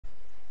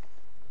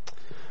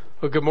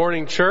Well, good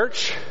morning,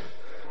 church.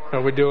 How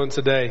are we doing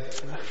today?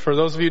 For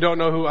those of you who don't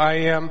know who I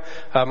am,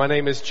 my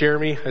name is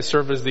Jeremy. I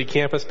serve as the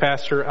campus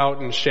pastor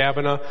out in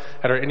Shabana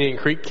at our Indian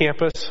Creek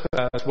campus,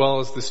 as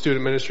well as the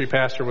student ministry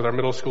pastor with our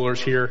middle schoolers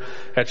here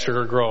at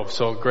Sugar Grove.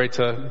 So great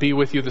to be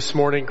with you this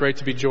morning. Great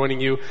to be joining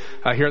you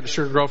here at the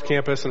Sugar Grove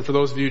campus. And for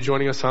those of you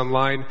joining us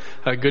online,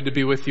 good to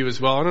be with you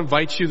as well. I want to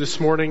invite you this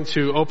morning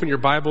to open your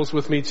Bibles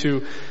with me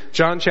to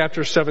John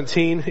chapter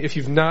 17, if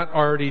you've not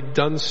already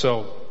done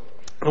so.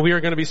 We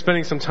are going to be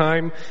spending some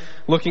time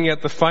looking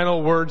at the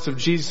final words of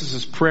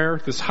Jesus'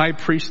 prayer, this high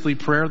priestly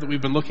prayer that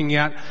we've been looking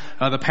at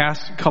the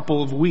past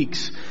couple of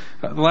weeks.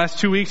 The last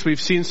 2 weeks we've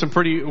seen some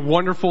pretty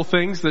wonderful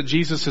things that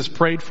Jesus has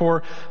prayed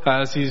for,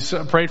 as he's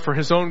prayed for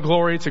his own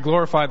glory to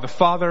glorify the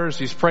Father, as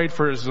he's prayed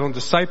for his own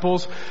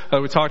disciples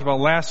we talked about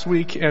last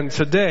week. And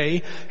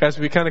today, as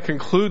we kind of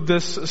conclude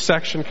this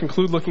section,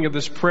 conclude looking at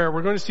this prayer,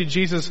 we're going to see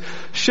Jesus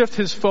shift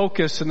his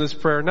focus in this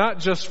prayer, not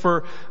just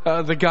for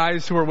the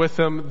guys who are with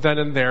him then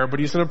and there, but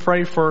he's going to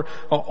pray for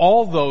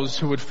all those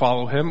who would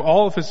follow him,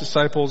 all of his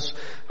disciples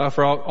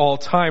for all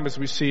time, as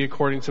we see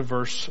according to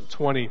verse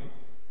 20.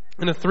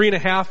 In a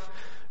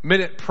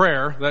 3.5-minute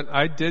prayer that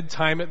I did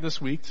time it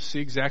this week to see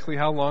exactly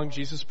how long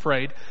Jesus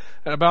prayed.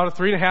 At about a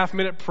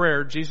 3.5-minute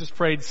prayer, Jesus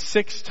prayed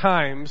 6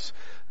 times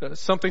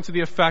something to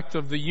the effect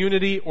of the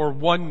unity or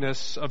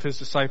oneness of his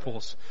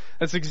disciples.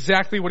 That's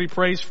exactly what he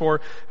prays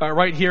for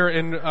right here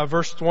in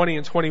verse 20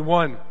 and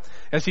 21.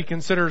 As he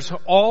considers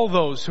all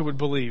those who would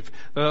believe.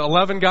 The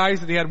 11 guys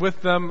that he had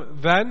with them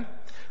then,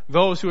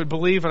 those who would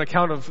believe on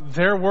account of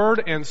their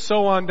word, and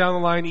so on down the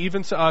line,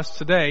 even to us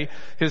today.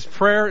 His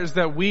prayer is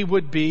that we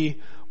would be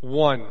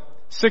one.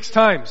 6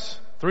 times,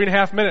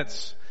 3.5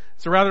 minutes.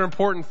 It's a rather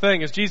important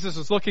thing. As Jesus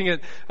is looking at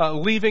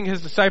leaving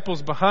his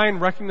disciples behind,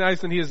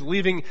 recognizing he is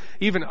leaving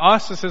even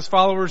us as his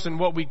followers in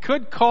what we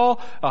could call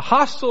a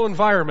hostile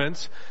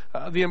environment,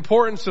 the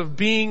importance of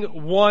being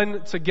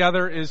one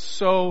together is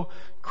so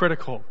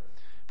critical.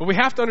 But we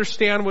have to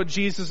understand what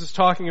Jesus is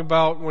talking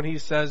about when he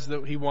says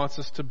that he wants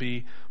us to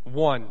be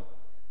one.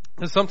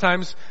 And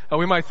sometimes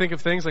we might think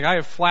of things like, I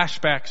have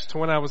flashbacks to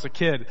when I was a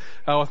kid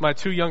with my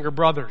 2 younger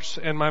brothers,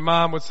 and my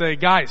mom would say,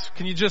 guys,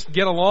 can you just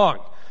get along?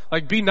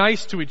 Like, be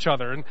nice to each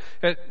other.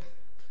 And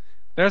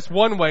that's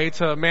one way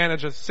to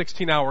manage a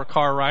 16-hour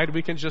car ride.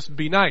 We can just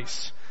be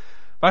nice.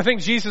 I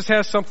think Jesus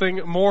has something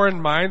more in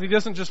mind. He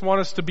doesn't just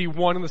want us to be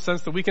one in the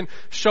sense that we can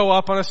show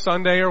up on a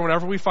Sunday or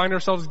whenever we find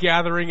ourselves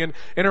gathering and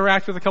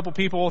interact with a couple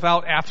people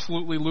without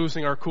absolutely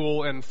losing our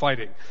cool and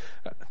fighting.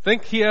 I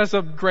think he has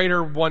a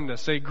greater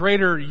oneness, a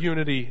greater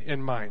unity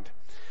in mind.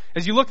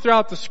 As you look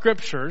throughout the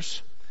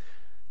scriptures,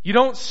 you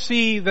don't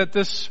see that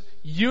this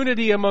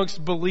unity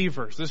amongst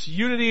believers, this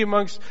unity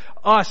amongst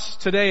us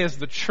today as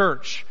the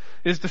church,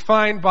 is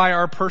defined by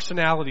our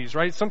personalities,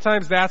 right?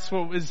 Sometimes that's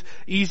what is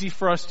easy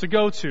for us to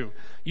go to.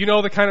 You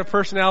know the kind of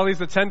personalities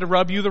that tend to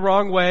rub you the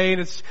wrong way,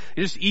 and it's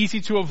just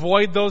easy to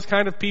avoid those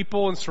kind of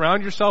people and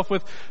surround yourself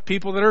with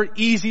people that are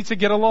easy to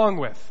get along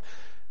with.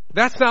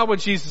 That's not what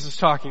Jesus is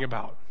talking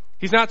about.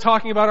 He's not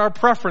talking about our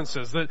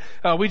preferences, that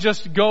we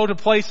just go to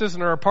places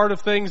and are a part of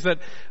things that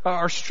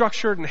are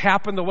structured and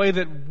happen the way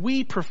that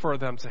we prefer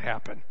them to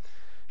happen.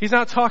 He's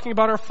not talking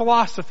about our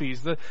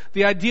philosophies,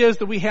 the ideas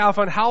that we have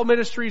on how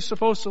ministry is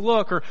supposed to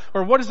look, or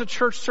what is a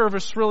church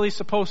service really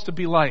supposed to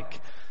be like.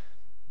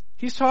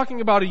 He's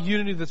talking about a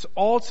unity that's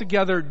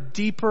altogether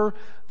deeper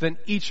than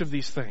each of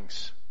these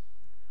things.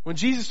 When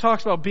Jesus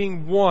talks about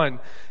being one,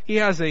 he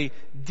has a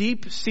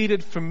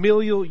deep-seated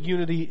familial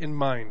unity in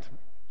mind.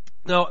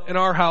 Now, in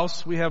our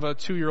house, we have a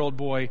 2-year-old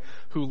boy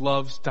who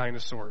loves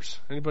dinosaurs.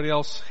 Anybody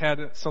else had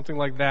something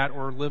like that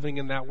or living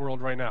in that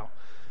world right now?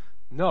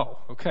 No.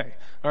 Okay.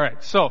 All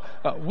right. So,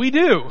 we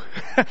do.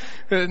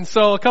 And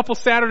so a couple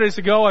Saturdays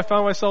ago, I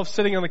found myself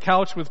sitting on the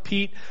couch with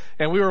Pete,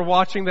 and we were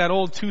watching that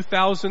old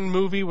 2000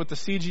 movie with the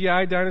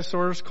CGI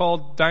dinosaurs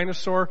called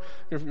Dinosaur.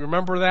 If you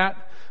remember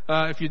that?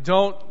 If you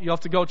don't, you'll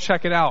have to go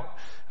check it out.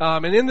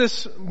 And in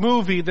this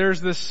movie,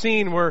 there's this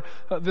scene where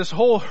this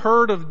whole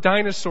herd of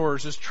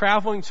dinosaurs is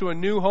traveling to a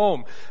new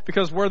home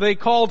because where they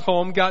called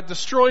home got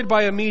destroyed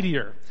by a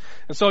meteor.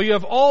 And so you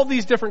have all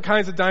these different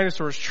kinds of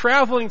dinosaurs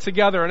traveling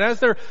together, and as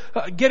they're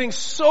getting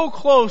so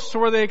close to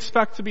where they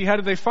expect to be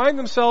headed, they find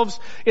themselves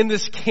in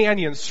this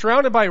canyon,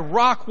 surrounded by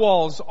rock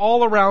walls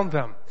all around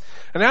them.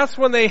 And that's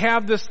when they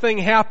have this thing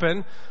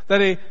happen,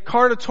 that a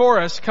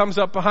Carnotaurus comes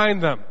up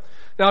behind them.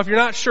 Now, if you're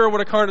not sure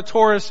what a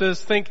Carnotaurus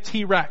is, think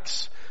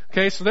T-Rex.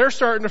 Okay, so they're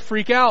starting to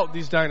freak out,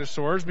 these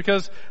dinosaurs,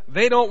 because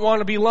they don't want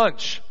to be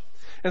lunch.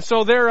 And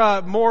so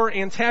their more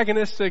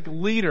antagonistic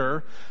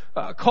leader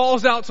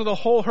calls out to the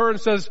whole herd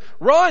and says,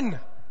 run,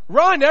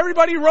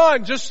 everybody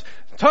run, just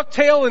tuck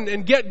tail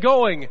and get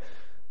going.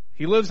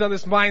 He lives on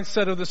this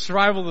mindset of the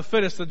survival of the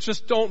fittest, that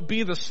just don't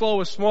be the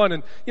slowest one.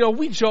 And,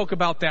 we joke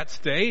about that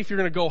today. If you're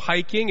going to go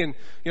hiking and,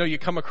 you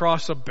come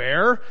across a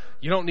bear,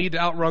 you don't need to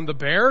outrun the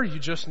bear. You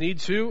just need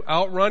to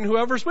outrun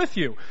whoever's with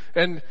you.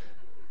 And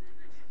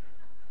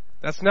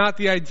that's not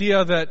the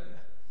idea that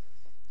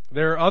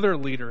their other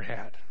leader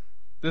had.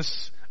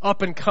 This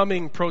up and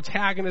coming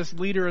protagonist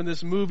leader in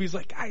this movie. He's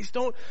like, guys,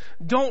 don't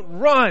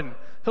run.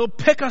 He'll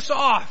pick us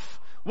off.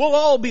 We'll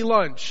all be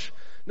lunch.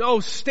 No,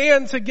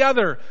 stand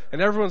together.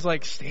 And everyone's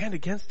like, stand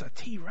against a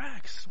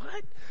T-Rex?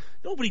 What?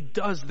 Nobody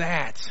does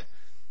that.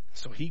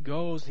 So he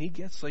goes and he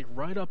gets like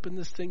right up in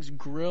this thing's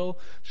grill,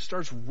 just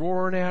starts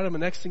roaring at him,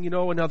 and next thing you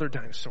know, another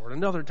dinosaur, and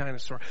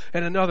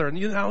another. And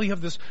now you have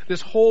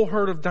this whole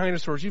herd of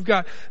dinosaurs. You've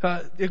got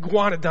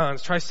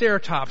iguanodons,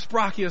 triceratops,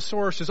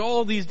 brachiosauruses,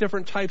 all these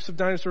different types of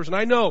dinosaurs. And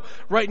I know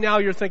right now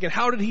you're thinking,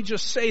 how did he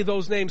just say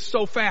those names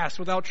so fast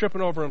without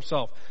tripping over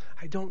himself?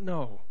 I don't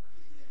know.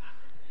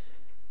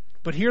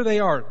 But here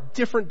they are,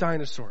 different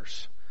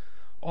dinosaurs.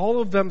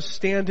 All of them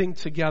standing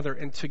together,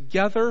 and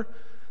together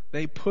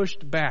they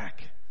pushed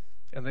back.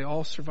 And they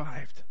all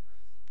survived.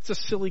 It's a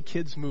silly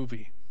kids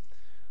movie.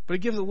 But it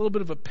gives a little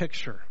bit of a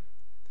picture.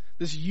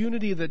 This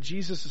unity that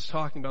Jesus is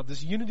talking about,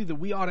 this unity that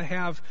we ought to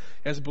have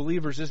as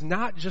believers, is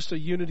not just a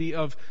unity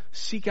of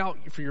seek out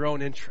for your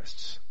own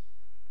interests.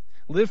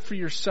 Live for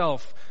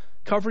yourself.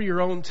 Cover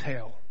your own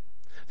tail.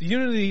 The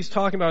unity he's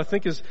talking about, I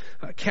think, is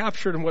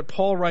captured in what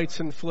Paul writes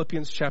in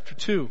Philippians chapter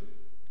 2.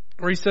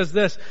 Where he says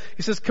this.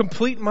 He says,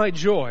 complete my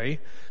joy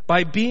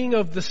by being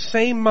of the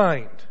same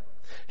mind,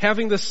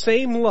 having the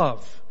same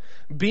love,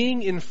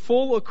 being in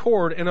full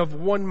accord and of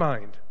one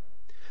mind.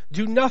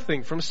 Do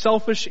nothing from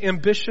selfish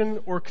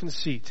ambition or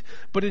conceit,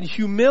 but in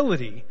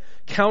humility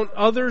count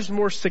others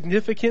more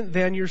significant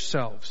than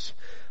yourselves.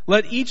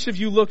 Let each of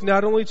you look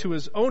not only to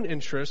his own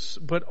interests,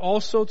 but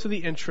also to the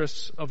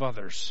interests of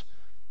others.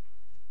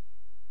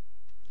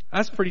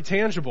 That's pretty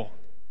tangible.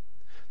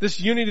 This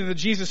unity that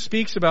Jesus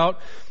speaks about,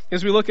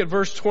 as we look at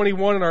verse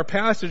 21 in our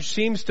passage,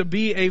 seems to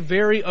be a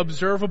very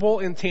observable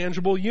and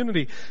tangible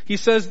unity. He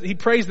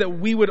prays that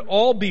we would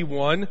all be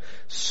one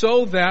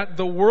so that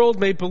the world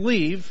may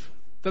believe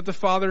that the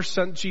Father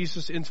sent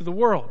Jesus into the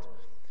world.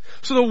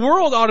 So the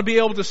world ought to be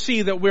able to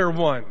see that we're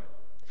one.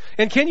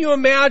 And can you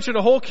imagine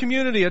a whole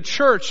community, a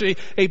church,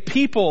 a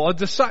people,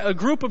 a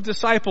group of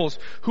disciples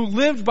who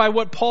lived by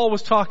what Paul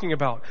was talking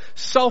about?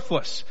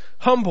 Selfless,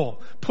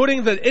 humble,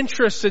 putting the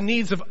interests and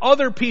needs of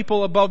other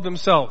people above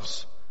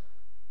themselves.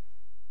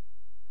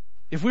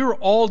 If we were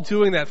all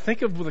doing that,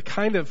 think of the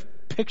kind of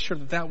picture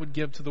that would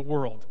give to the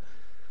world.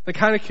 The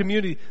kind of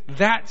community,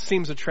 that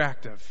seems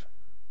attractive.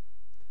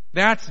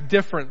 That's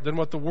different than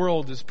what the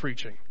world is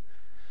preaching.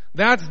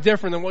 That's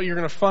different than what you're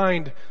going to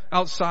find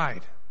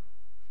outside.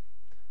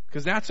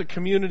 Because that's a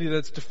community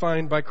that's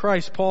defined by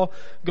Christ. Paul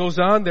goes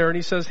on there and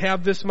he says,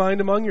 have this mind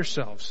among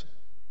yourselves,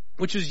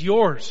 which is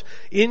yours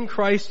in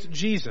Christ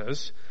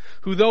Jesus,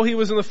 who though he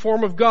was in the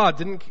form of God,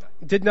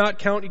 did not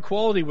count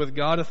equality with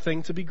God a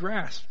thing to be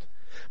grasped.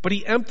 But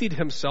he emptied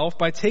himself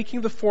by taking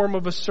the form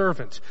of a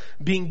servant,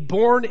 being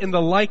born in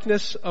the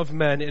likeness of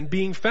men, and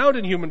being found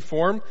in human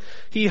form,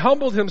 he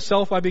humbled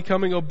himself by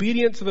becoming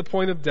obedient to the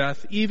point of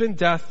death, even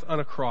death on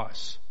a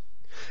cross.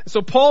 And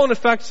so Paul in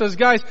effect says,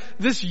 guys,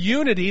 this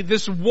unity,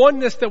 this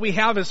oneness that we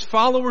have as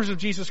followers of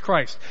Jesus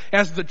Christ,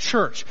 as the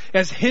church,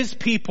 as his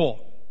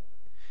people,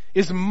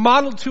 is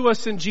modeled to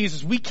us in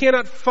Jesus. We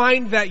cannot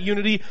find that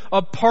unity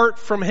apart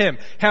from him.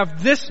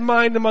 Have this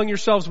mind among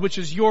yourselves, which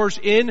is yours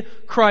in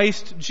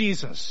Christ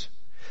Jesus.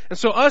 And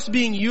so us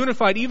being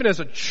unified, even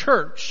as a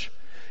church,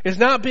 is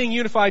not being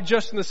unified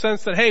just in the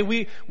sense that, hey,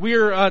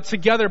 we're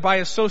together by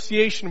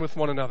association with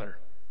one another.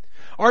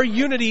 Our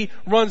unity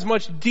runs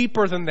much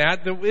deeper than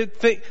that.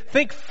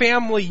 Think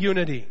family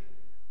unity,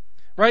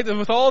 right?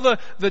 With all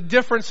the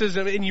differences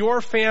in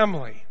your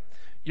family,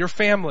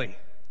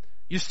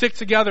 you stick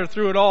together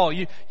through it all.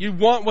 You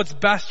want what's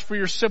best for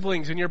your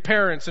siblings and your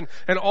parents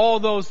and all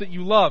those that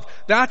you love.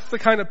 That's the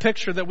kind of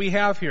picture that we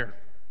have here.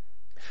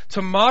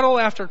 To model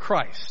after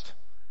Christ.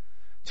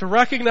 To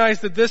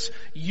recognize that this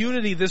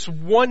unity, this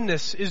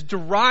oneness is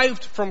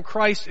derived from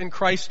Christ and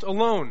Christ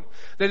alone.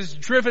 That is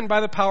driven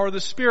by the power of the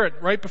Spirit.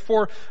 Right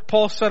before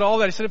Paul said all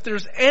that, he said, if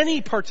there's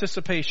any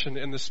participation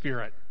in the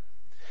Spirit,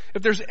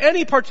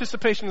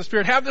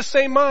 have the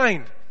same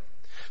mind.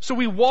 So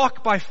we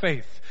walk by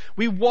faith.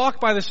 We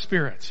walk by the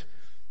Spirit.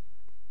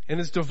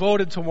 And is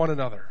devoted to one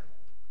another.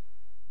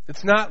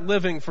 It's not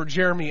living for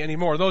Jeremy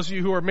anymore. Those of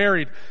you who are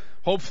married,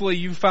 hopefully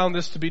you found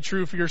this to be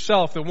true for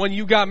yourself, that when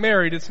you got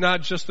married, it's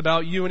not just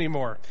about you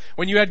anymore.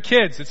 When you had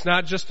kids, it's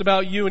not just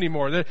about you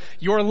anymore. That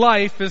your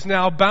life is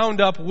now bound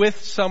up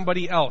with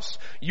somebody else.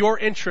 Your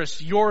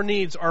interests, your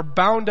needs are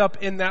bound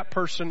up in that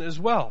person as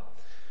well.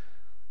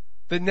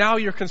 That now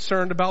you're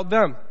concerned about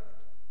them.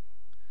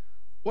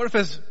 What if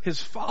as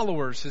his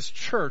followers, his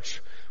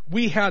church,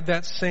 we had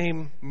that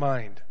same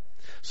mind?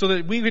 So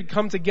that we could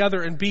come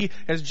together and be,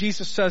 as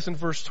Jesus says in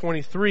verse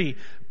 23,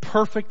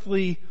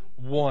 perfectly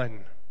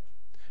one.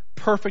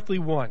 Perfectly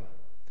one.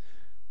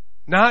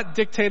 Not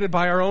dictated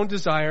by our own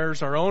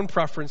desires, our own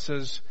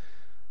preferences,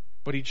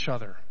 but each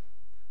other.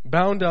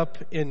 Bound up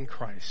in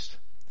Christ.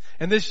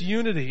 And this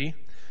unity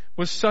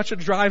was such a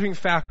driving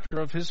factor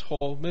of his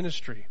whole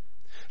ministry.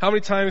 How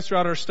many times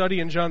throughout our study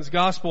in John's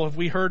Gospel have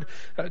we heard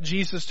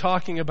Jesus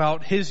talking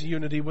about his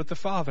unity with the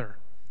Father?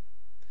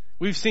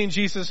 We've seen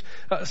Jesus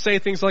say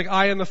things like,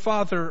 I and the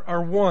Father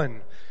are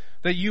one,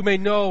 that you may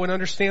know and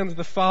understand that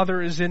the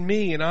Father is in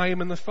me and I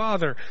am in the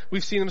Father.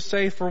 We've seen him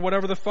say, for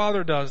whatever the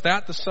Father does,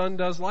 that the Son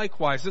does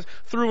likewise. It's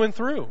through and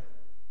through.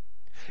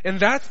 And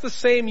that's the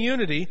same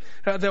unity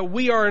that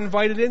we are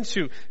invited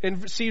into.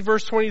 And see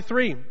verse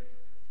 23,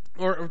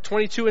 or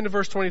 22 into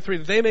verse 23,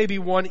 that they may be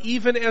one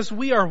even as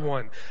we are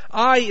one.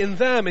 I in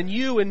them and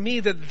you and me,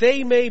 that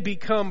they may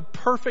become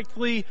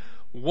perfectly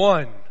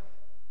one.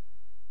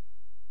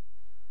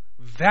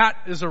 That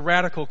is a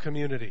radical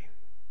community.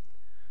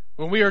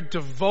 When we are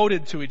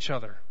devoted to each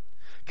other,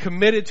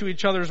 committed to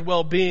each other's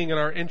well-being and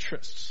our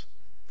interests.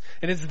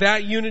 And it's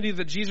that unity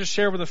that Jesus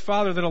shared with the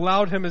Father that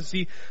allowed him, as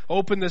he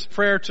opened this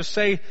prayer, to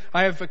say,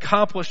 I have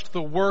accomplished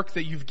the work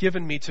that you've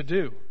given me to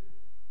do.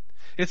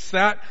 It's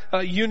that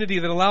unity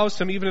that allows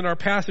him, even in our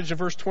passage in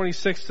verse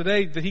 26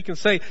 today, that he can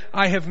say,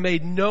 I have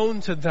made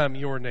known to them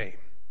your name.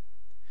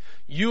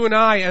 You and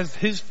I, as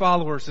his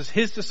followers, as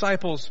his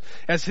disciples,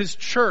 as his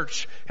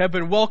church, have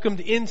been welcomed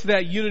into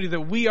that unity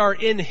that we are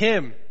in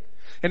him.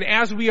 And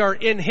as we are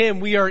in him,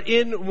 we are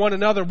in one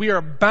another. We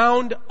are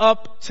bound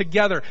up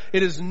together.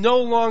 It is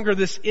no longer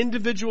this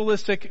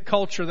individualistic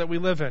culture that we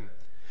live in.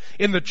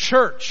 In the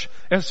church,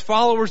 as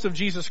followers of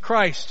Jesus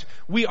Christ,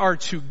 we are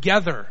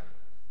together,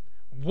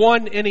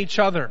 one in each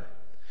other,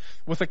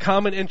 with a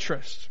common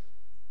interest.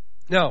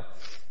 Now,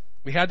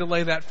 we had to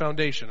lay that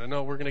foundation. I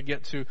know we're going to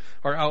get to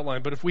our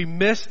outline, but if we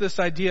miss this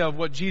idea of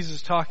what Jesus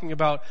is talking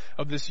about,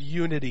 of this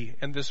unity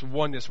and this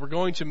oneness, we're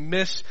going to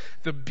miss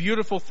the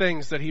beautiful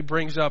things that he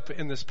brings up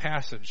in this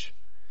passage.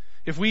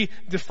 If we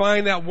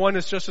define that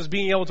oneness just as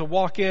being able to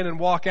walk in and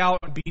walk out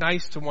and be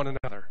nice to one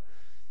another,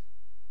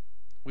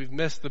 we've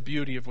missed the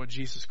beauty of what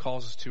Jesus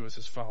calls us to as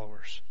his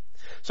followers.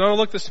 So I want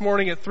to look this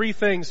morning at three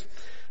things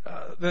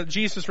that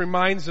Jesus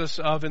reminds us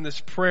of in this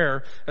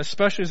prayer,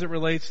 especially as it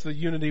relates to the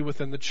unity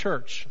within the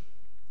church.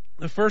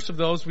 The first of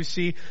those we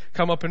see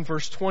come up in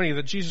verse 20,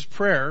 that Jesus'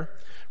 prayer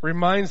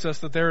reminds us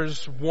that there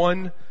is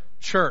one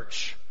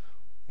church.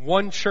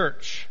 One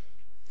church.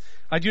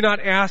 I do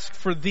not ask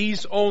for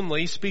these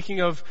only,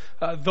 speaking of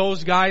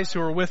those guys who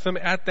were with him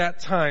at that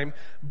time,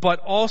 but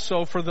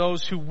also for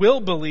those who will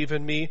believe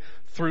in me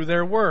through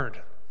their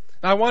word.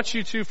 Now I want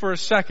you to, for a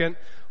second,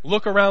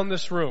 look around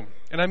this room.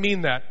 And I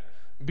mean that.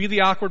 Be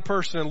the awkward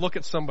person and look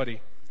at somebody.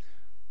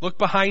 Look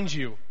behind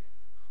you.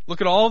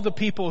 Look at all of the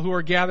people who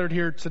are gathered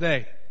here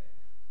today.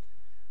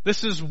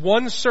 This is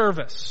one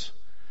service,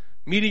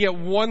 meeting at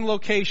one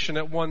location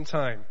at one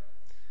time.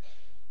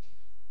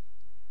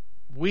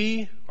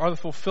 We are the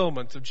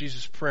fulfillment of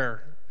Jesus'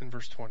 prayer in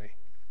verse 20.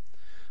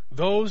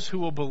 Those who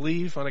will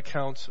believe on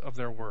account of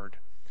their word.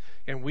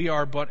 And we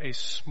are but a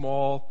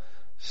small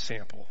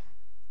sample.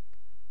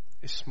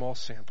 A small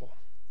sample.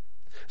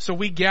 So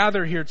we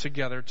gather here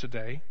together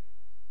today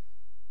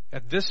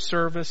at this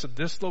service, at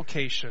this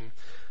location,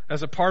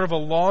 as a part of a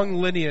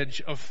long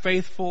lineage of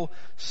faithful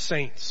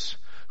saints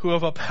who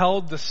have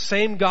upheld the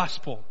same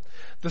gospel,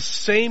 the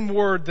same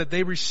word that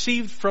they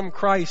received from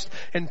Christ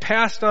and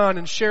passed on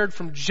and shared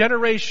from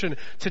generation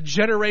to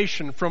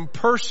generation, from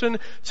person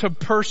to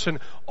person,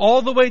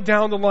 all the way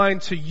down the line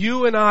to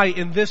you and I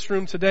in this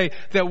room today,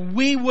 that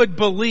we would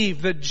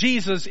believe that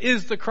Jesus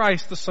is the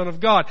Christ, the Son of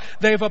God.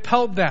 They have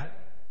upheld that.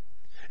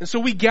 And so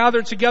we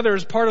gather together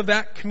as part of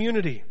that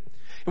community.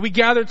 And we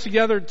gather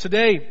together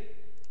today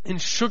in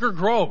Sugar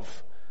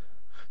Grove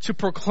to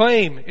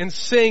proclaim and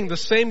sing the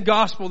same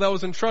gospel that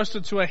was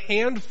entrusted to a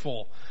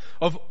handful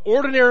of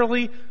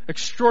ordinarily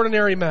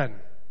extraordinary men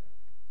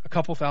a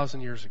couple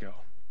thousand years ago.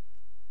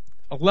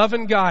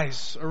 11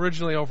 guys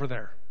originally over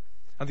there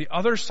on the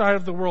other side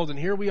of the world, and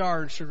here we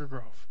are in Sugar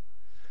Grove.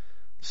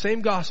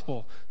 Same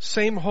gospel,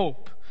 same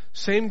hope,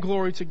 same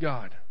glory to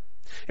God.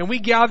 And we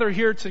gather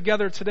here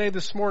together today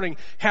this morning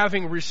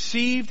having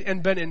received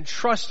and been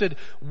entrusted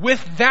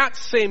with that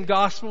same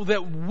gospel,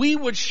 that we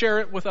would share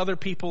it with other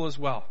people as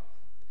well.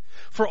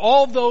 For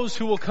all those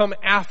who will come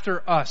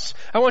after us.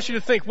 I want you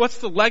to think, what's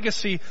the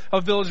legacy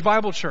of Village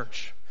Bible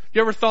Church?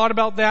 You ever thought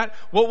about that?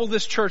 What will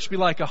this church be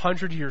like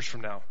 100 years from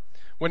now?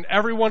 When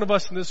every one of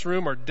us in this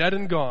room are dead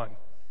and gone.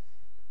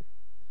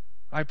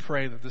 I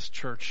pray that this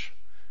church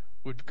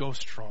would go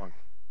strong.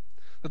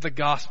 That the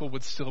gospel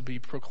would still be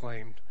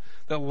proclaimed.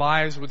 That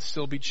lives would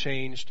still be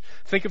changed.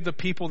 Think of the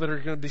people that are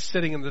going to be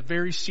sitting in the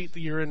very seat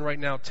that you're in right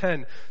now,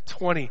 10,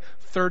 20,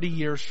 30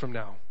 years from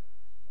now.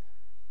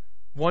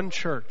 One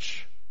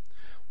church.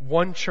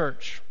 One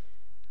church.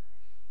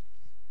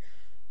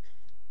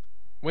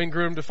 Wayne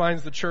Grudem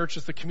defines the church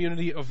as the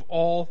community of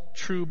all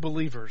true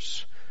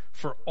believers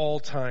for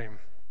all time.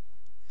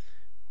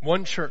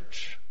 One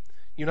church,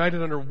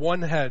 united under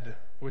one head,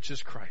 which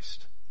is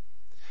Christ.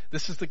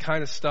 This is the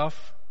kind of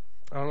stuff,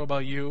 I don't know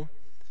about you,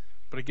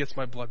 but it gets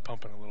my blood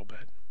pumping a little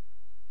bit.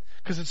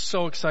 Because it's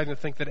so exciting to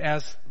think that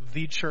as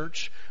the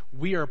church,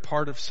 we are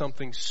part of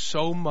something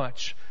so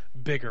much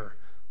bigger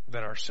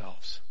than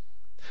ourselves.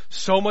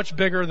 So much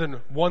bigger than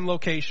one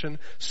location,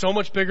 so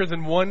much bigger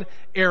than one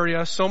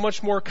area, so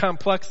much more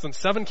complex than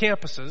 7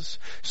 campuses,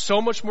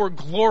 so much more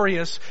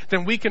glorious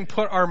than we can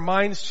put our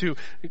minds to.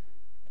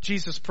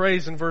 Jesus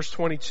prays in verse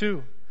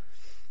 22.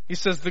 He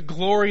says, the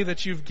glory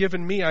that you've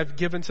given me, I've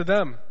given to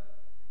them.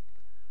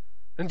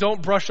 And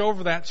don't brush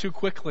over that too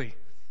quickly.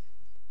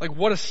 Like,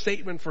 what a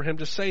statement for him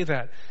to say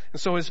that.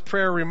 And so his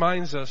prayer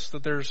reminds us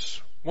that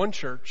there's one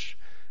church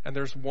and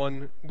there's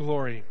one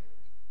glory.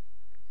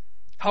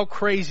 How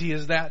crazy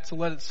is that, to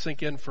let it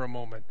sink in for a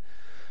moment?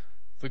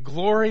 The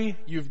glory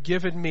you've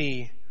given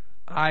me,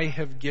 I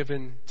have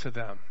given to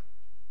them.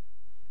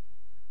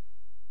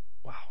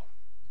 Wow.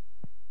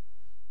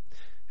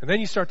 And then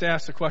you start to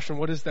ask the question,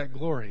 what is that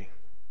glory?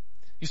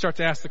 You start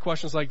to ask the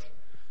questions like,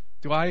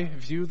 do I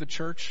view the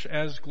church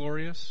as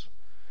glorious?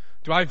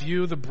 Do I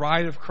view the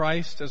bride of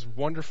Christ as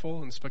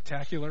wonderful and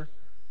spectacular?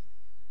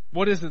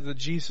 What is it that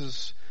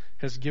Jesus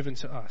has given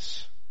to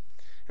us?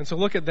 And so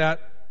look at that.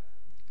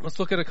 Let's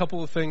look at a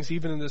couple of things,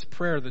 even in this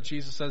prayer, that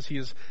Jesus says he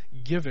has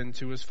given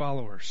to his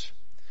followers.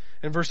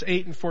 In verse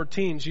 8 and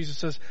 14, Jesus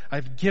says,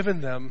 I've given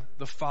them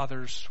the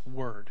Father's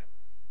word.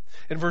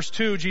 In verse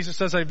 2, Jesus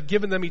says, I've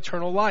given them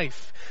eternal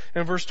life.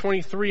 In verse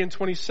 23 and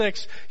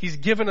 26, he's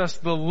given us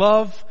the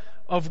love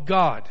of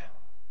God.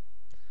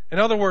 In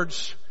other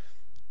words,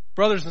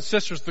 brothers and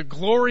sisters, the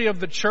glory of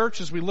the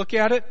church, as we look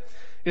at it,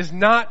 is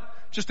not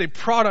just a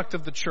product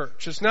of the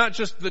church. It's not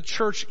just the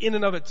church in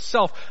and of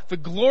itself. The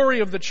glory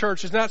of the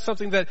church is not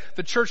something that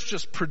the church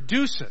just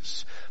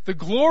produces. The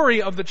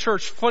glory of the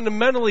church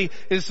fundamentally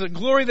is the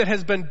glory that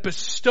has been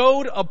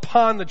bestowed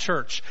upon the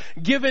church,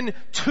 given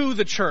to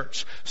the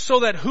church,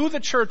 so that who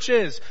the church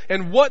is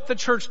and what the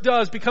church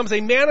does becomes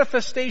a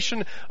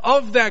manifestation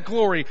of that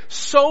glory,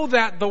 so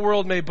that the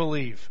world may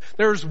believe.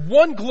 There's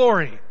one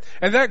glory,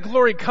 and that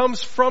glory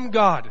comes from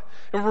God.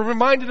 And we're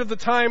reminded of the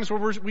times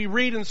where we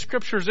read in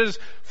scriptures, it is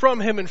from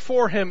him and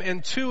for him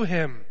and to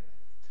him.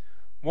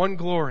 One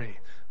glory,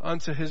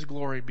 unto his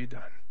glory be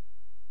done.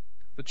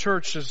 The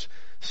church is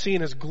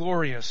seen as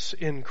glorious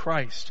in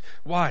Christ.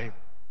 Why?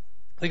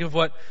 Think of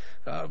what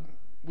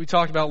we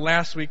talked about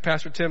last week.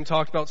 Pastor Tim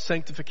talked about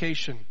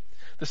sanctification.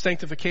 The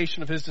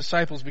sanctification of his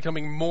disciples,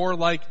 becoming more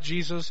like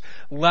Jesus,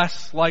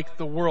 less like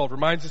the world.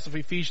 Reminds us of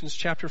Ephesians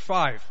chapter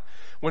 5.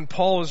 When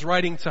Paul is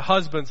writing to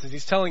husbands, and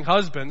he's telling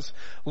husbands,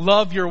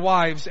 love your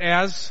wives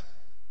as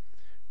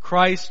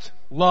Christ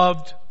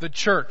loved the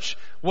church.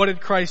 What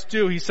did Christ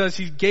do? He says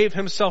he gave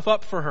himself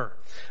up for her,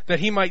 that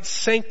he might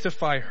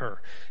sanctify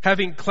her,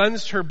 having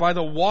cleansed her by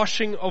the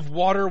washing of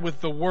water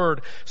with the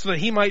word, so that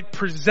he might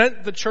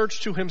present the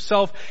church to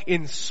himself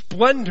in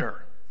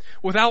splendor,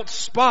 without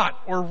spot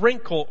or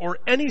wrinkle or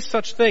any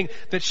such thing,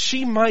 that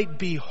she might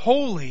be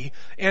holy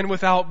and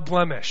without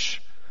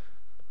blemish.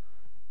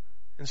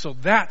 And so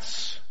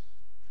that's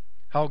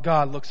how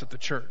God looks at the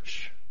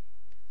church.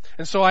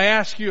 And so I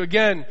ask you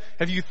again,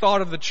 have you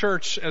thought of the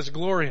church as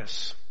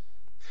glorious?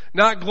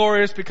 Not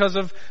glorious because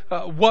of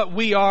what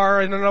we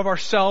are in and of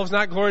ourselves,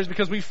 not glorious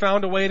because we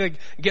found a way to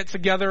get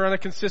together on a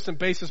consistent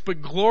basis,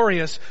 but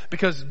glorious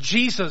because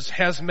Jesus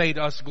has made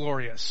us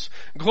glorious.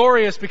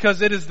 Glorious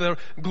because it is the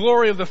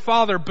glory of the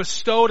Father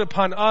bestowed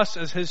upon us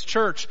as his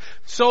church,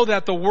 so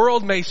that the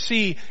world may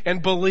see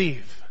and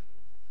believe.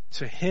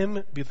 To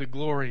him be the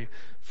glory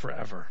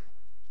forever.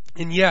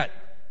 And yet,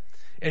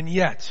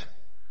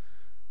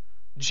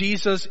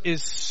 Jesus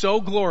is so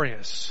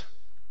glorious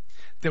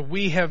that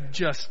we have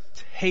just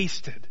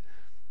tasted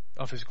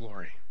of his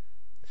glory.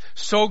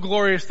 So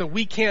glorious that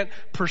we can't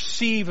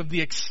perceive of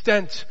the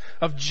extent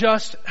of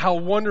just how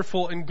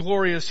wonderful and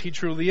glorious he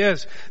truly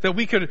is. That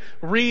we could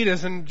read,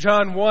 as in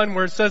John 1,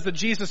 where it says that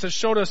Jesus has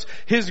showed us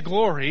his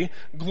glory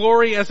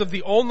as of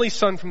the only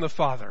Son from the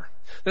Father.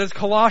 That as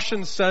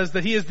Colossians says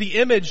that he is the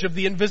image of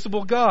the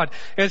invisible God.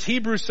 As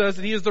Hebrews says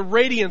that he is the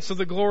radiance of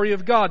the glory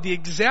of God, the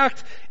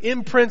exact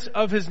imprint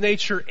of his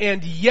nature,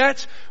 and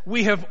yet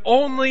we have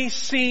only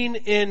seen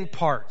in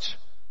part.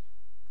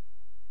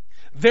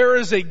 There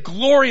is a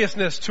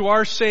gloriousness to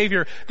our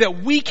Savior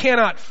that we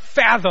cannot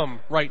fathom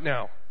right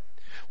now.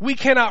 We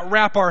cannot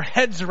wrap our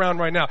heads around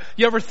right now.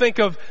 You ever think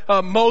of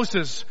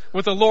Moses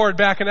with the Lord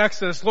back in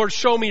Exodus? Lord,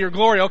 show me your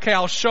glory. Okay,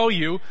 I'll show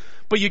you.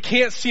 But you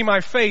can't see my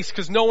face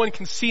because no one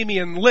can see me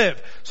and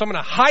live. So I'm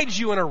going to hide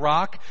you in a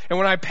rock. And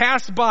when I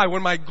pass by,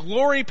 when my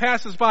glory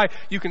passes by,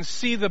 you can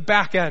see the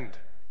back end.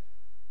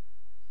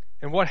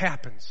 And what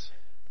happens?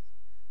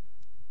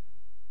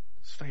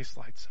 His face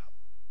lights up.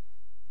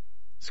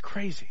 It's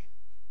crazy.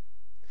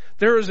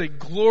 There is a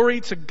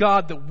glory to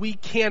God that we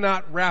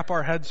cannot wrap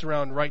our heads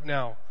around right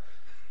now.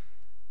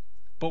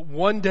 But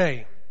one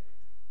day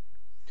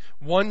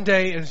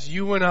as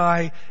you and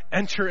I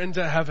enter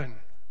into heaven,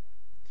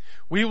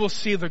 we will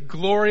see the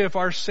glory of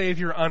our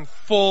Savior on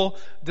full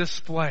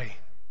display.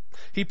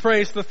 He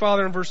prays to the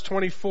Father in verse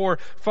 24,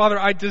 Father,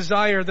 I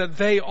desire that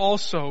they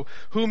also,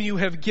 whom you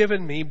have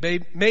given me,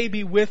 may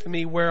be with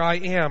me where I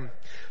am,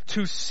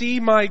 to see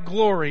my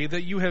glory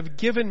that you have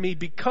given me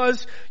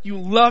because you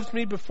loved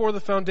me before the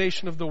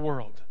foundation of the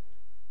world.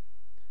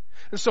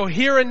 And so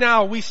here and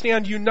now we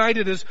stand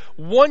united as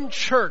one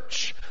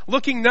church,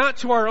 looking not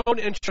to our own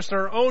interests and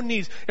our own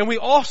needs. And we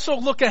also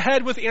look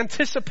ahead with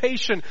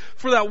anticipation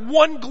for that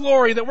one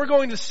glory that we're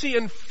going to see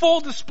in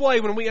full display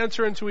when we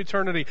enter into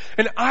eternity.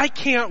 And I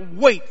can't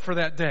wait for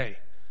that day.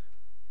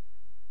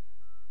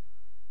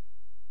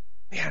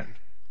 Man,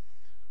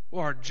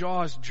 will our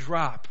jaws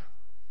drop?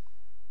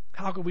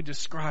 How could we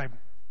describe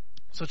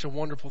such a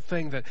wonderful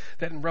thing that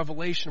in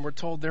Revelation we're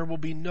told there will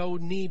be no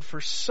need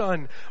for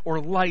sun or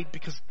light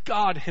because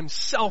God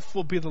himself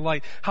will be the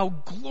light. How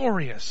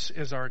glorious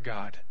is our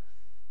God.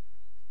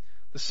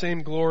 The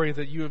same glory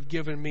that you have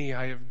given me,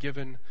 I have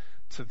given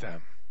to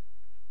them.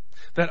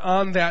 That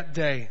on that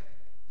day,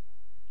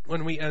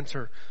 when we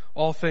enter,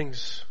 all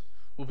things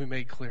will be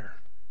made clear.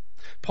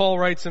 Paul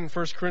writes in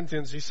 1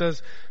 Corinthians, he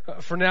says,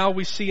 "For now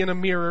we see in a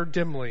mirror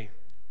dimly,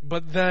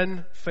 but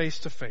then face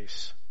to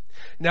face.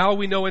 Now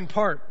we know in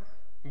part,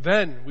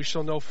 then we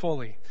shall know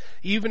fully,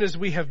 even as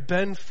we have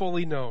been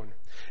fully known.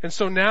 And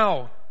so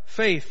now,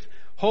 faith,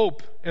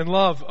 hope, and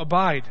love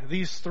abide,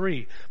 these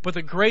three. But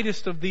the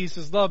greatest of these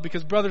is love,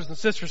 because brothers and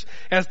sisters,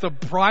 as the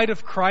bride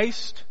of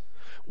Christ,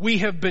 we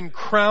have been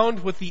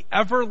crowned with the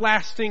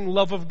everlasting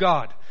love of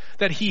God.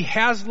 That He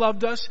has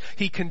loved us,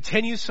 He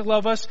continues to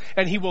love us,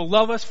 and He will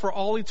love us for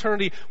all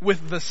eternity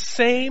with the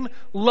same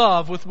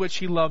love with which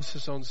He loves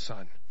His own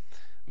Son."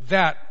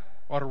 That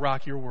ought to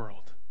rock your world.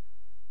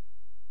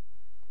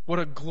 What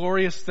a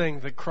glorious thing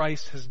that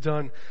Christ has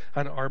done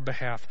on our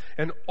behalf.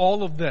 And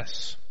all of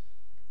this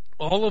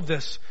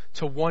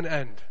to one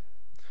end,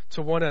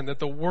 that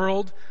the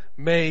world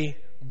may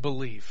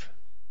believe.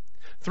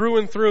 Through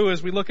and through,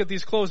 as we look at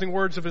these closing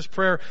words of His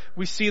prayer,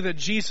 we see that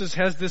Jesus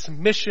has this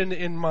mission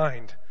in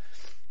mind.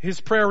 His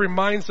prayer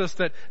reminds us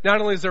that not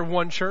only is there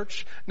one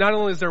church, not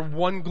only is there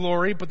one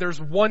glory, but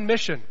there's one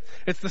mission.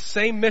 It's the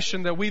same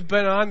mission that we've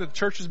been on, that the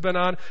church has been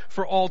on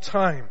for all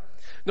time.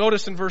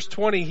 Notice in verse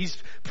 20,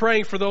 he's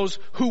praying for those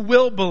who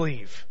will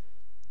believe.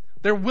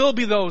 There will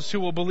be those who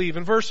will believe.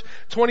 In verse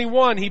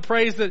 21, he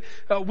prays that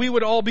we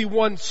would all be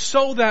one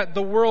so that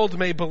the world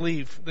may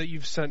believe that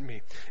you've sent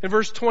me. In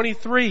verse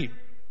 23,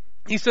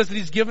 he says that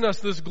He's given us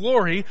this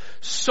glory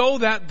so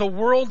that the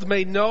world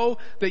may know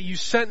that you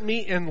sent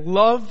me and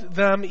loved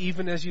them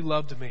even as you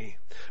loved me.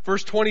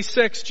 Verse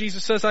 26,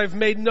 Jesus says, "I've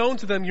made known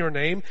to them your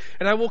name,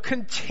 and I will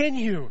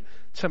continue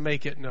to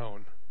make it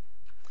known."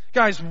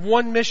 Guys,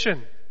 one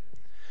mission.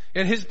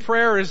 And His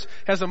prayer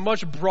has a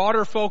much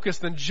broader focus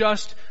than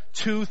just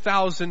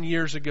 2,000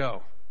 years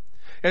ago.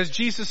 As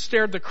Jesus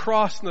stared the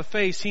cross in the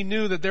face, He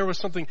knew that there was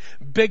something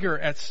bigger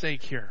at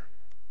stake here.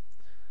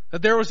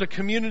 That there was a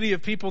community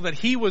of people that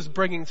He was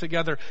bringing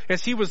together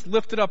as He was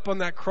lifted up on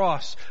that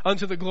cross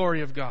unto the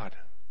glory of God.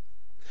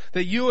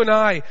 That you and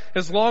I,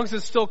 as long as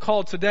it's still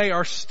called today,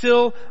 are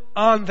still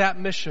on that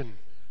mission.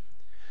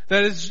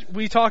 That as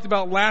we talked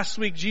about last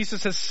week,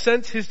 Jesus has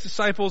sent His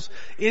disciples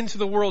into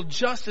the world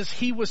just as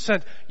He was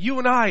sent. You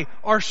and I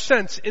are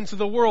sent into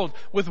the world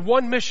with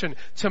one mission: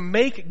 to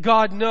make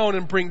God known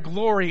and bring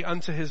glory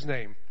unto His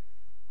name.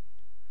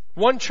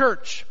 One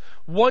church,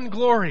 one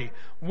glory,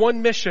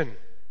 one mission.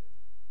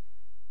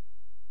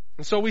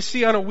 And so we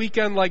see on a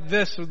weekend like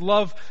this,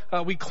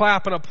 we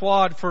clap and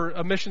applaud for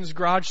a missions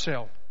garage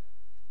sale.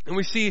 And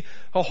we see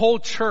a whole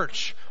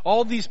church,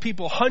 all these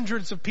people,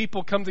 hundreds of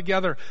people come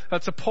together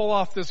to pull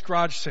off this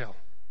garage sale.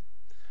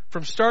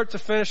 From start to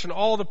finish, and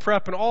all the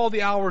prep and all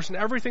the hours and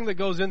everything that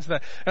goes into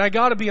that. And I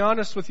gotta be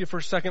honest with you for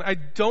a second, I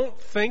don't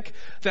think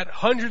that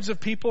hundreds of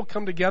people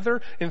come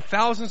together and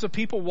thousands of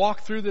people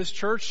walk through this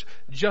church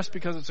just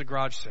because it's a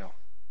garage sale.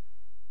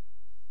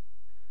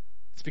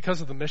 It's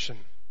because of the mission.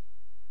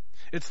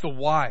 It's the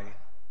why.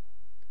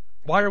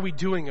 Why are we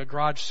doing a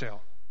garage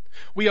sale?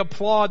 We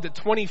applaud that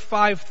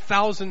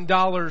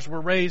 $25,000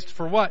 were raised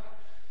for what?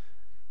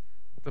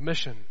 The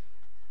mission.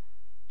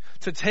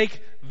 To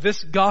take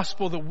this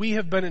gospel that we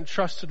have been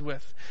entrusted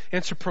with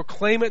and to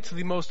proclaim it to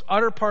the most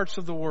utter parts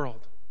of the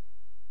world.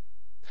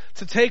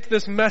 To take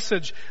this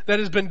message that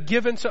has been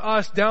given to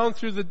us down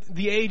through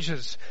the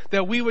ages,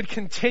 that we would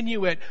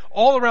continue it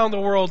all around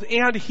the world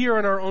and here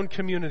in our own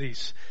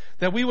communities.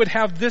 That we would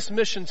have this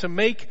mission to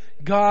make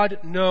God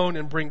known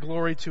and bring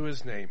glory to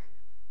His name.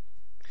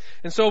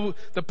 And so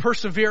the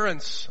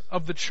perseverance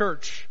of the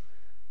church,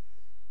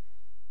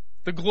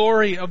 the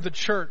glory of the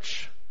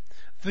church,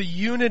 the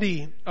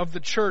unity of the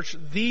church,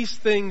 these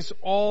things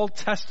all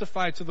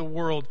testify to the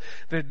world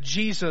that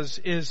Jesus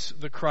is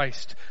the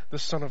Christ, the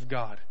Son of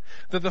God.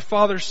 That the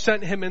Father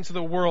sent Him into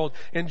the world,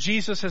 and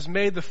Jesus has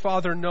made the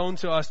Father known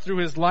to us through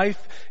His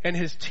life and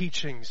His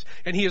teachings.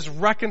 And He has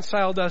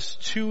reconciled us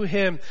to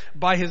Him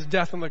by His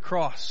death on the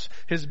cross,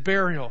 His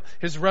burial,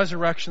 His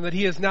resurrection, that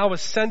He has now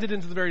ascended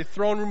into the very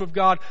throne room of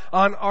God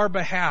on our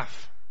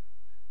behalf.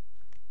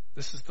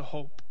 This is the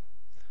hope.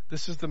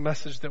 This is the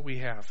message that we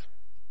have.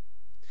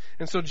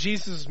 And so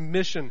Jesus'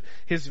 mission,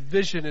 His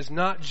vision is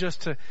not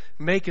just to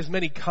make as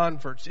many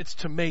converts, it's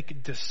to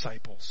make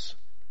disciples.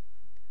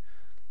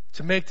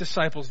 To make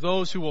disciples,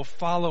 those who will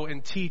follow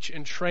and teach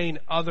and train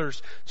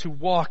others to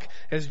walk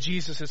as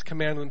Jesus has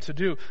commanded them to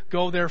do.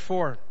 Go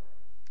therefore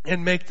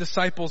and make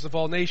disciples of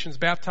all nations,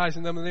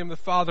 baptizing them in the name of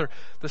the Father,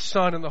 the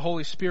Son, and the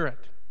Holy Spirit,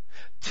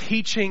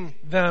 teaching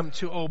them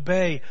to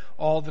obey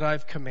all that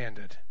I've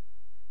commanded.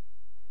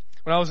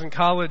 When I was in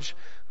college,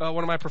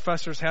 one of my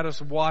professors had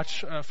us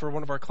watch for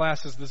one of our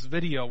classes this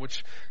video,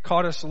 which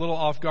caught us a little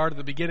off guard at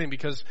the beginning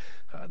because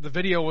the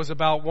video was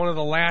about one of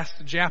the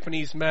last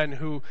Japanese men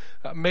who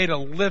made a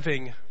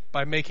living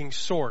by making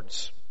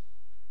swords.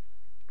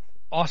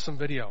 Awesome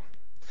video.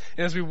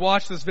 And as we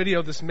watch this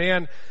video, this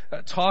man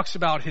talks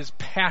about his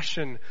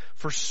passion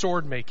for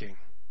sword making.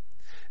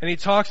 And he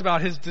talks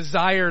about his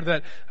desire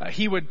that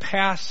he would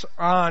pass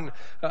on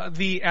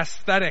the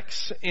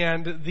aesthetics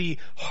and the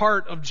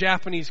heart of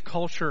Japanese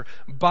culture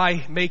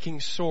by making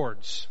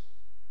swords.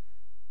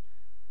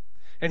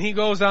 And he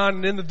goes on,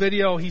 and in the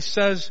video he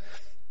says,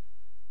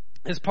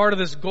 as part of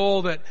this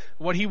goal, that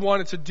what he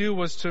wanted to do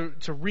was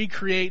to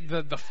recreate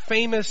the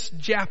famous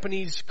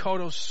Japanese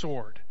koto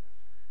sword.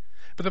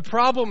 But the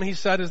problem, he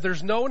said, is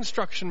there's no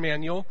instruction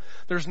manual,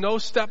 there's no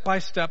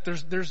step-by-step,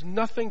 there's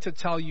nothing to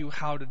tell you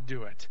how to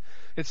do it.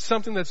 It's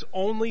something that's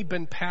only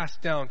been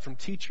passed down from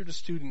teacher to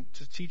student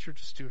to teacher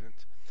to student.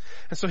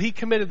 And so he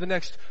committed the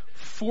next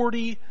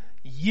 40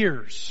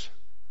 years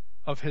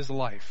of his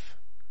life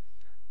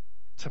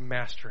to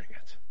mastering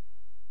it.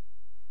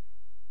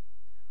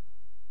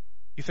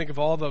 You think of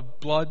all the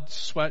blood,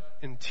 sweat,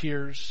 and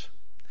tears,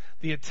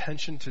 the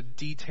attention to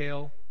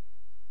detail,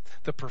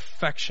 the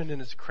perfection in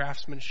his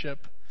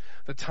craftsmanship,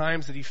 the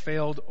times that he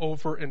failed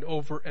over and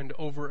over and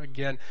over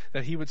again,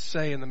 that he would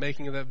say in the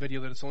making of that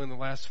video that it's only in the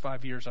last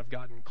 5 years I've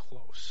gotten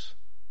close.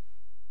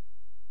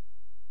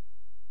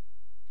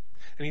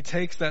 And he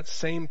takes that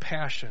same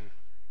passion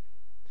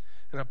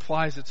and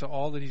applies it to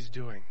all that he's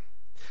doing.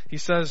 He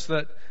says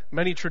that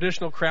many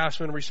traditional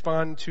craftsmen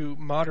respond to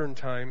modern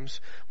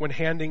times when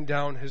handing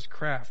down his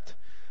craft,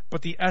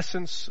 but the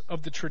essence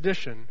of the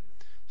tradition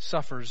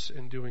suffers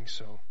in doing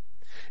so.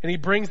 And he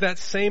brings that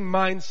same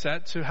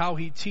mindset to how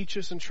he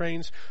teaches and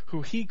trains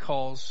who he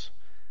calls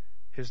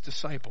his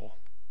disciple.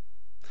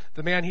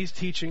 The man he's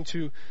teaching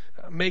to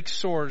make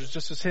swords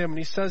just as him. And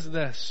he says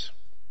this.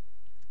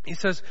 He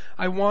says,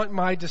 I want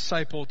my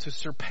disciple to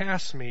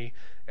surpass me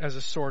as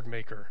a sword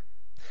maker.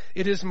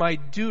 It is my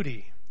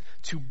duty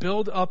to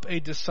build up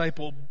a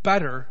disciple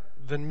better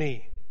than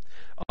me.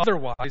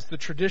 Otherwise, the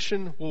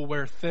tradition will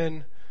wear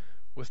thin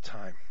with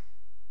time.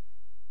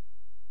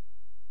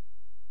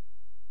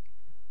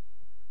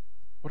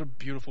 What a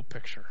beautiful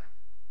picture.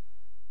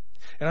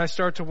 And I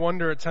start to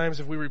wonder at times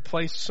if we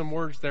replaced some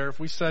words there, if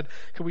we said,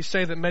 could we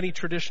say that many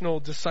traditional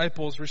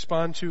disciples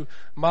respond to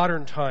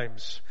modern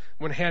times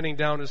when handing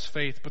down his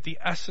faith, but the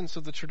essence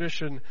of the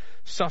tradition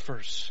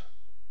suffers.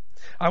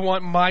 I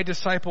want my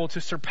disciple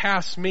to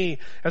surpass me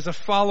as a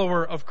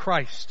follower of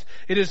Christ.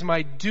 It is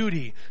my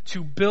duty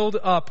to build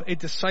up a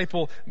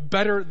disciple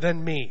better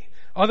than me.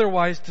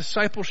 Otherwise,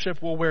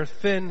 discipleship will wear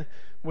thin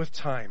with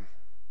time.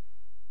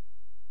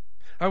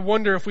 I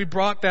wonder if we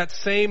brought that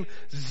same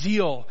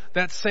zeal,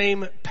 that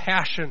same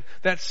passion,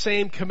 that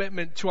same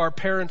commitment to our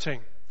parenting.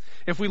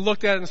 If we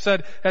looked at it and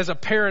said, as a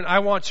parent, I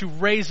want to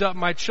raise up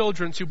my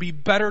children to be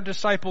better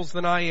disciples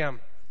than I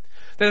am.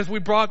 That if we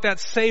brought that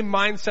same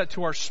mindset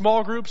to our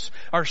small groups,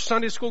 our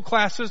Sunday school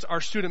classes, our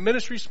student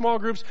ministry small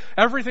groups,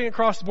 everything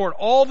across the board,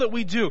 all that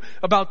we do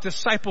about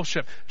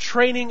discipleship,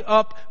 training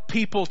up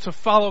people to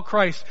follow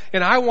Christ.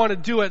 And I want to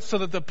do it so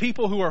that the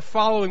people who are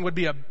following would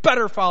be a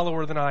better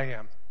follower than I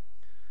am.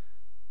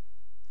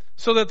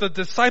 So that the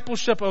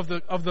discipleship of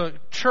the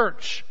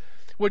church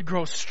would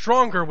grow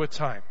stronger with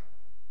time.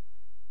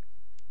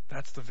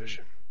 That's the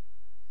vision.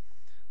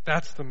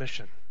 That's the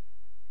mission.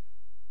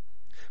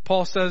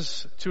 Paul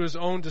says to his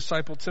own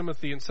disciple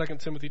Timothy in 2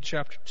 Timothy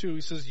chapter 2,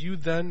 he says, You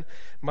then,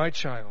 my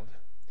child,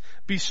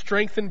 be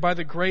strengthened by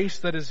the grace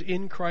that is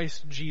in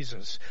Christ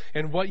Jesus,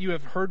 and what you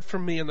have heard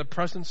from me in the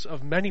presence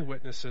of many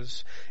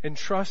witnesses,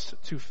 entrust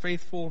to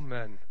faithful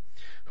men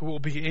who will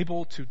be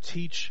able to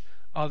teach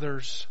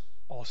others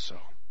also.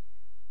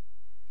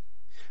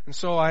 And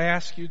so I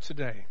ask you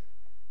today,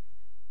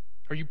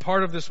 are you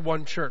part of this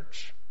one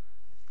church?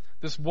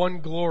 This one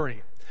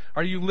glory?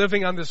 Are you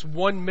living on this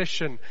one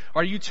mission?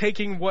 Are you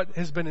taking what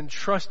has been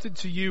entrusted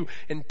to you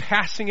and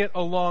passing it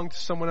along to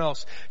someone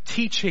else,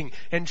 teaching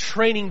and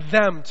training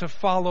them to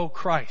follow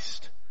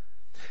Christ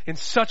in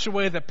such a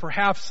way that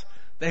perhaps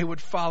they would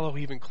follow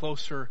even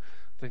closer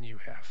than you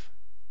have?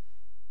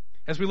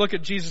 As we look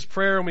at Jesus'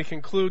 prayer and we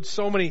conclude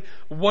so many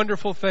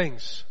wonderful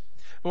things,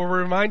 but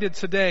we're reminded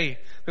today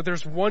that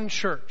there's one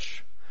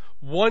church,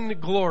 one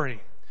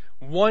glory,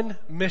 one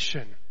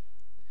mission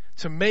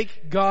to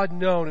make God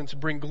known and to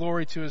bring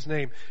glory to His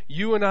name.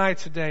 You and I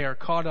today are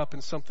caught up in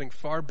something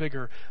far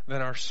bigger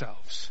than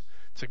ourselves.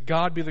 To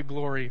God be the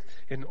glory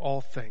in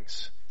all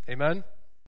things. Amen?